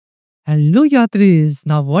Hello, Yatris.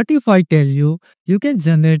 Now, what if I tell you you can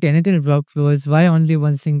generate anything workflows by only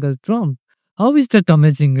one single prompt? How is that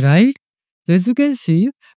amazing, right? So, as you can see,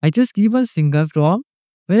 I just give a single prompt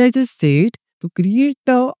where I just said to create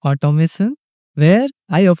the automation where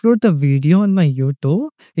I upload the video on my YouTube.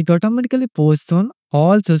 It automatically posts on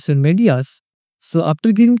all social medias. So,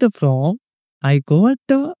 after giving the prompt, I got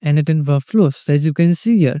the n8n workflows. As you can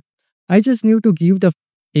see here, I just need to give the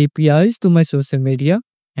APIs to my social media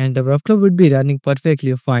and the workflow would be running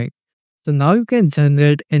perfectly fine. So now you can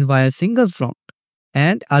generate in via single prompt.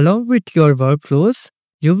 And along with your workflows,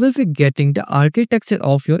 you will be getting the architecture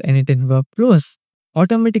of your n8n workflows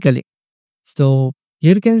automatically. So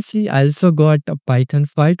here you can see I also got a Python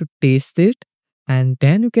file to test it. And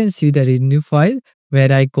then you can see the readme file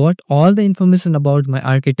where I got all the information about my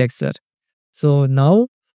architecture. So now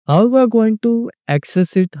how we are going to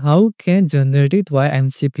access it, how can generate it via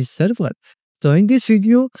MCP server. So in this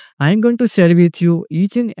video, I'm going to share with you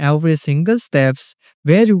each and every single steps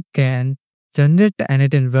where you can generate the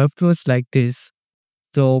n8n workflows like this.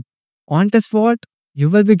 So on the spot,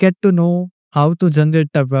 you will be get to know how to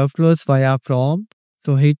generate the workflows via prompt.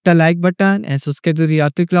 So hit the like button and subscribe to the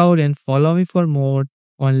Yatri Cloud and follow me for more.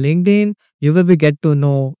 On LinkedIn, you will be get to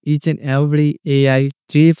know each and every AI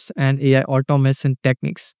tips and AI automation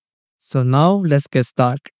techniques. So now let's get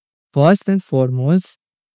started. First and foremost,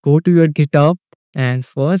 go to your GitHub and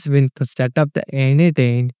first we need to set up the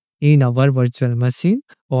n8n in our virtual machine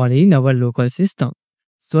or in our local system.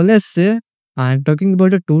 So let's say I'm talking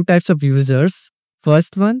about the two types of users.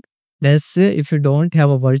 First one, let's say if you don't have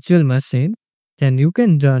a virtual machine, then you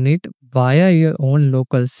can run it via your own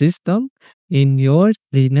local system in your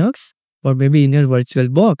Linux or maybe in your virtual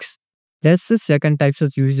box. That's the second types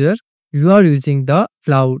of user. You are using the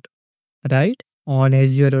cloud, right? On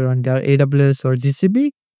Azure or on the AWS or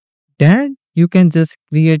GCP. Then you can just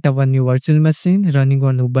create a one new virtual machine running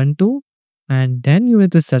on Ubuntu and then you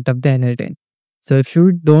need to set up the n8n. So if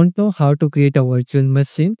you don't know how to create a virtual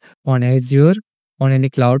machine on Azure, on any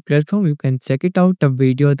cloud platform, you can check it out. The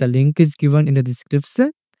video, the link is given in the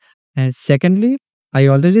description. And secondly, I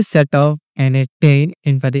already set up n8n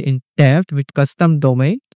in very in depth with custom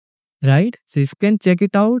domain, right? So if you can check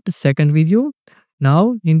it out, the second video.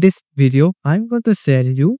 Now in this video, I'm going to share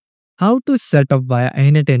you how to set up via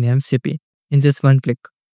n8n MCP in just one click.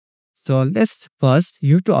 So let's first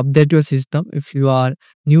you to update your system if you are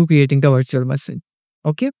new creating the virtual machine.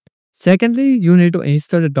 Okay. Secondly, you need to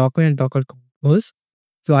install the Docker and Docker Compose.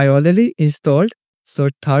 So I already installed. So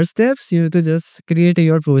third steps, you need to just create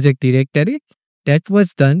your project directory. That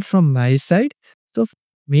was done from my side. So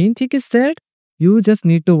main thing is that you just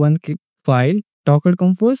need to one click file Docker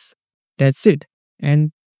Compose. That's it.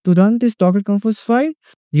 And to run this Docker Compose file,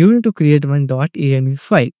 you need to create one .ami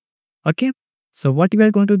file. Okay. So what you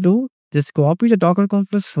are going to do, just copy the Docker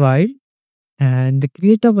Compose file and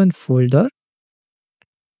create a one folder.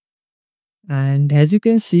 And as you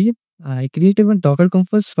can see, I created one Docker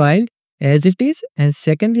Compose file as it is. And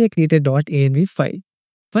secondly, I created .ami file.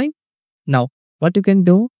 Fine. Now, what you can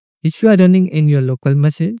do, if you are running in your local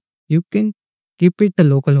machine, you can keep it the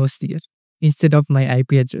local host here instead of my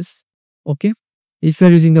IP address. Okay. If you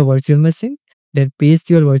are using the virtual machine, then paste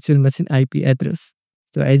your virtual machine IP address.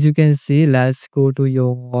 So as you can see, let's go to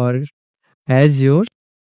your Azure.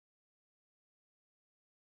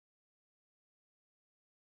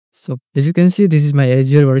 So as you can see, this is my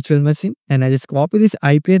Azure virtual machine and I just copy this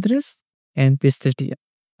IP address and paste it here.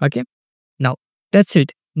 Okay. Now that's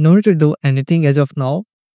it. No need to do anything as of now.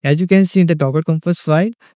 As you can see in the Docker Compose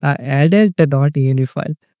file, I added the .ini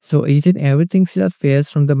file. So each and everything fails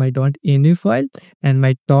from the my .ini file and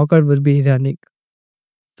my Docker will be running.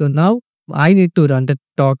 So now I need to run the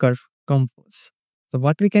Docker Compose. So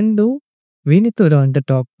what we can do, we need to run the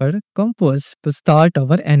Docker Compose to start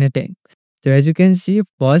our n8n. So as you can see,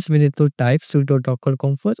 first we need to type sudo docker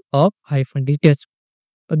compose up -detach.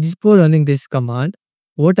 But before running this command,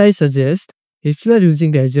 what I suggest, if you are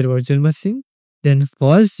using the Azure virtual machine, then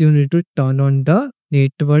first you need to turn on the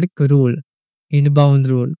network rule, inbound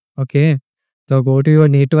rule. Okay. So go to your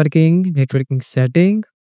networking setting.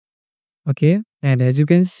 Okay. And as you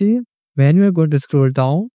can see, when you are going to scroll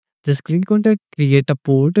down, just click on the create a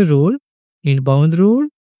port rule, inbound rule.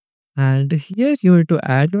 And here you need to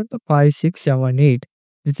add on the 5678,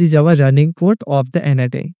 which is our running port of the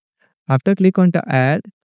n8n. After click on the add,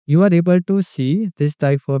 you are able to see this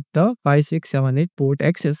type of the 5678 port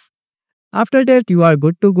access. After that, you are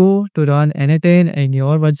good to go to run n8n in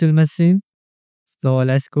your virtual machine. So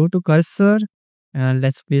let's go to cursor and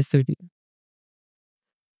let's paste it here.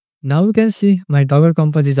 Now you can see my Docker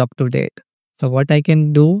Compose is up to date. So what I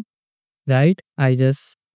can do, right? I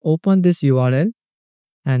just open this URL,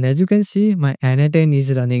 and as you can see, my n8n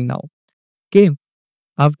is running now. Okay.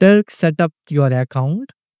 After set up your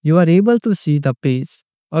account, you are able to see the page.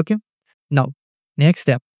 Okay. Now, next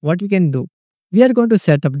step, what we can do? We are going to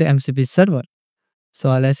set up the MCP server.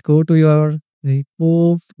 So let's go to your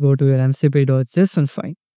repo, go to your mcp.json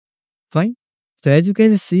file. Fine. So as you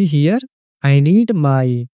can see here, I need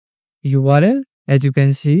my URL. As you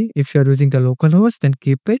can see, if you're using the localhost, then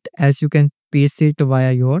keep it as you can paste it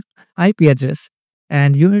via your IP address.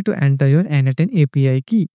 And you need to enter your n8n API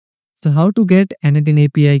key. So how to get n8n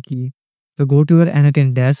API key? So go to your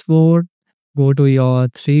n8n dashboard, go to your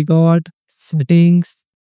three dot settings,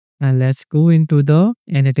 and let's go into the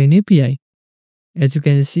n8n API. As you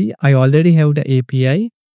can see, I already have the API,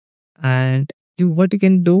 and what you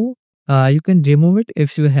can do, you can remove it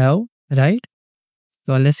if you have, right?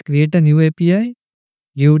 So let's create a new API,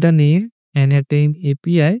 give the name n8n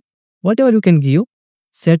API, whatever you can give.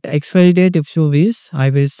 Set expiry date if you wish. I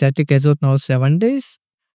will set it as of now 7 days,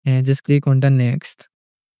 and just click on the next,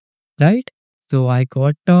 right? So I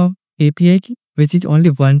got the API key, which is only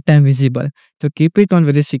one time visible. So keep it on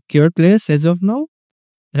very secure place as of now,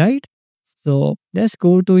 right? So let's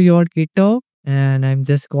go to your GitHub, and I'm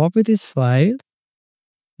just copy this file.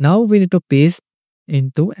 Now we need to paste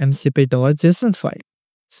into mcp.json file.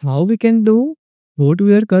 So how we can do? Go to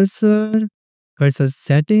your cursor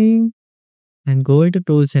setting, and go into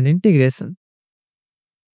tools and integration.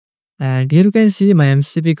 And here you can see my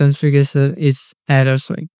MCP configuration is error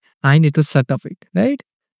showing. I need to set up it, right?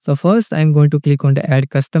 So first I'm going to click on the add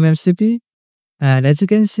custom MCP. And as you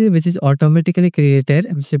can see, which is automatically created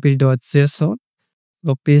mcp.json.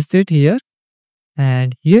 So paste it here.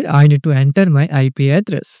 And here I need to enter my IP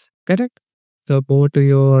address, correct? So go to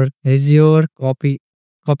your Azure, copy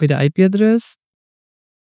the IP address.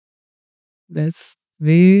 Let's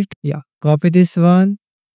wait. Yeah, copy this one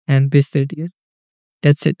and paste it here.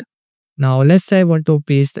 That's it. Now let's say I want to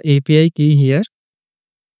paste the API key here.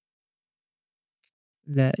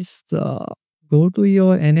 Let's go to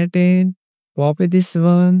your n8n, copy this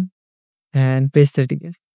one and paste it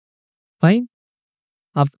again. Fine.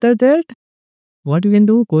 After that, what you can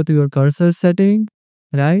do, go to your cursor setting,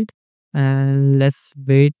 right? And let's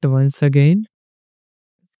wait once again.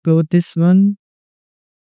 Go this one.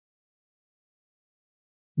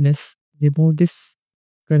 Let's remove this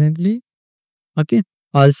currently. Okay,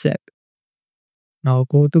 all set. Now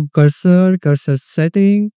go to cursor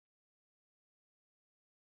setting,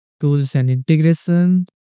 tools and integration.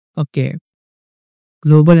 Okay,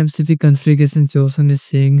 global MCP configuration chosen is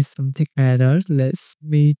saying something error. Let's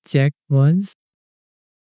me check once.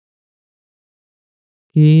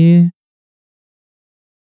 Okay.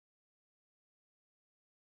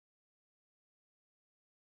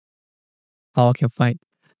 Okay, fine.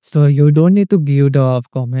 So you don't need to give the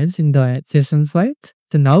comments in the session file.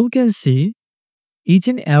 So now you can see each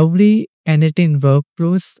and every n8n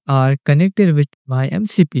workflows are connected with my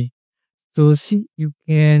MCP. So see, you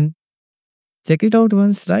can check it out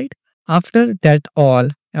once, right? After that all,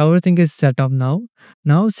 everything is set up now.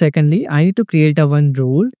 Now, secondly, I need to create a one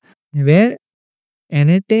rule where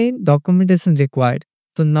n8n documentation required.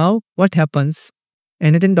 So now what happens?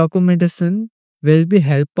 n8n documentation will be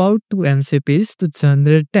help out to MCPs to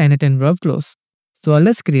generate the n8n workflows. So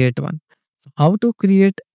let's create one. So how to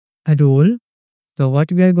create a rule? So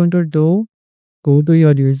what we are going to do, go to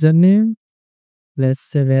your username. Let's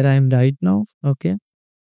say where I am right now. Okay.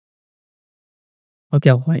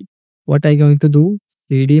 Okay, fine. What I going to do?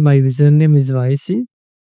 CD, my username is YC.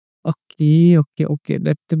 Okay.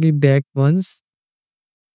 Let me back once.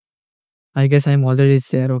 I guess I'm already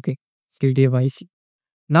there. Okay. CD YC.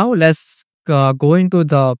 Now let's go into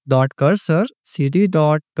the dot cursor. CD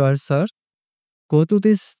dot cursor. Go to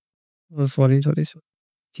this. Oh, sorry.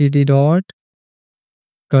 CD dot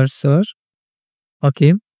cursor.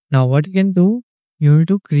 Okay. Now what you can do? You need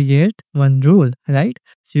to create one rule, right?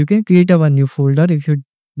 So you can create a one new folder if you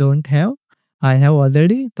don't have. I have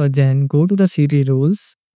already. So then go to the CD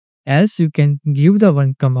rules. Else you can give the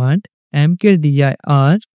one command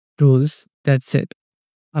mkdir rules. That's it.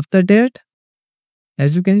 After that,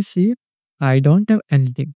 as you can see, I don't have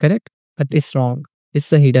anything, correct? But it's wrong. It's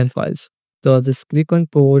the hidden files. So just click on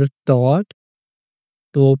port dot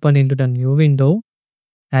to open into the new window.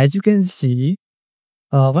 As you can see,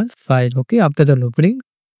 one file, okay, after the loading.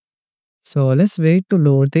 So let's wait to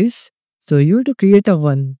load this. So you have to create a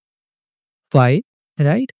one file,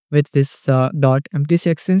 right, with this .mtc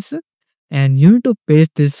extension, and you need to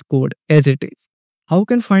paste this code as it is. How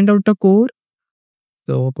can find out the code?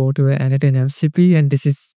 So go to n8n MCP, and this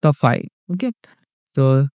is the file. Okay,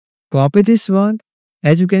 so copy this one.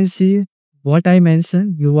 As you can see, what I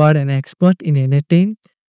mentioned, you are an expert in anything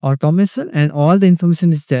automation and all the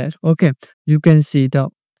information is there. Okay. You can see the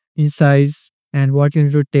insights and what you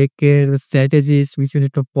need to take care, the strategies which you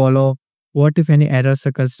need to follow, what if any errors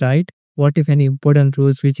occurs, right? What if any important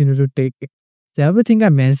rules which you need to take care. So everything I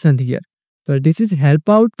mentioned here. So this is help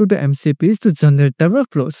out to the MCPs to generate the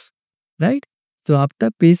workflows, right? So after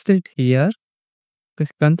paste it here,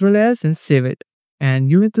 Control S and save it. And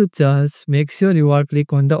you need to just make sure you are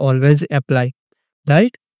click on the always apply,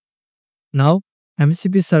 right? Now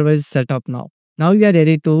MCP server is set up now. Now you are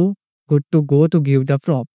ready to good to go to give the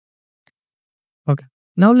prompt. Okay.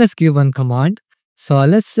 Now let's give one command. So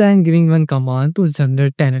let's say I'm giving one command to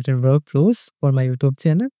generate 10 workflows for my YouTube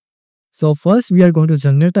channel. So first we are going to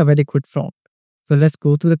generate a very quick prompt. So let's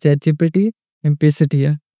go to the ChatGPT and paste it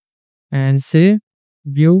here and say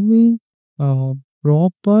give me a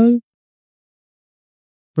proper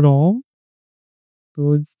prompt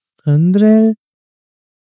to generate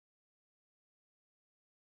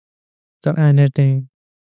the anything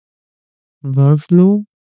workflow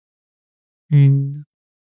in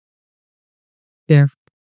depth.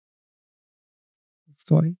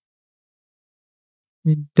 Sorry,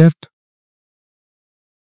 in depth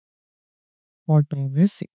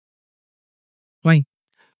automation. Fine.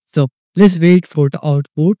 So let's wait for the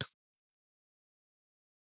output.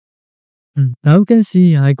 Now you can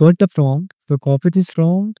see I got the prompt. So copy this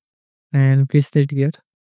prompt and paste it here.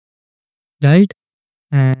 Right?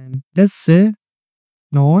 And let's say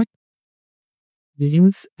not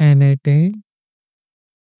use n8n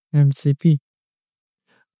MCP.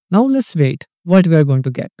 Now let's wait what we are going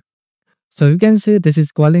to get. So you can say this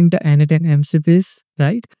is calling the n8n MCPs,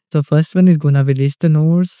 right? So first one is gonna be list the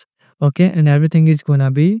nodes, okay, and everything is gonna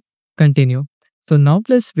be continue. So now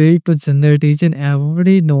let's wait to generate each and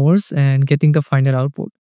every nodes and getting the final output.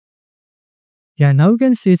 Yeah, now you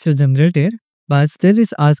can see it's generated, but still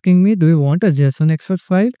is asking me, do you want a JSON export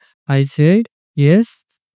file? I said yes,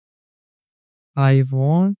 I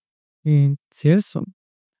want in JSON,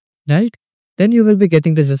 right? Then you will be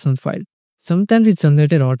getting the JSON file. Sometimes it's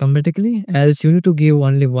generated automatically, as you need to give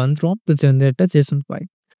only one prompt to generate the JSON file.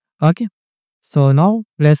 Okay, so now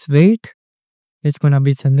let's wait. It's gonna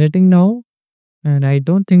be generating now, and I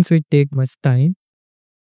don't think so it take much time.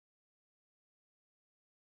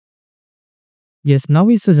 Yes, now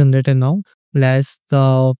it's generated now. Let's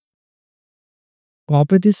copy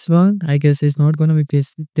this one. I guess it's not gonna be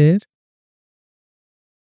pasted there.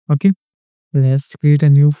 Okay, let's create a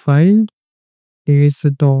new file. Paste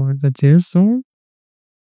the JSON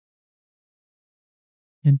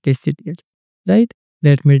and paste it here. Right?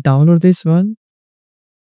 Let me download this one.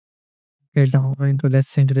 Get down into let's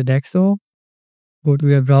say into the desktop. Go to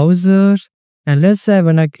your browser and let's say I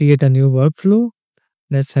wanna create a new workflow.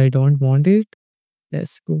 Let's say I don't want it.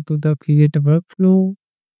 Let's go to the create a workflow.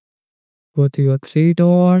 Go to your three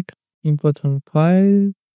dot, import from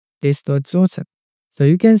file, test.json. So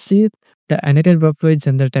you can see the annotated workflow is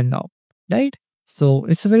generated now, right? So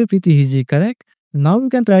it's a very pretty easy, correct? Now you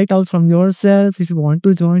can try it out from yourself if you want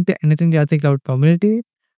to join the anything Yatri Cloud community.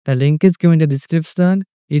 The link is given in the description.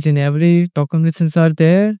 Each and every documentations are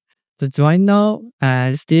there. So join now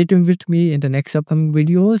and stay tuned with me in the next upcoming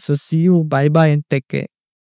video. So see you. Bye bye and take care.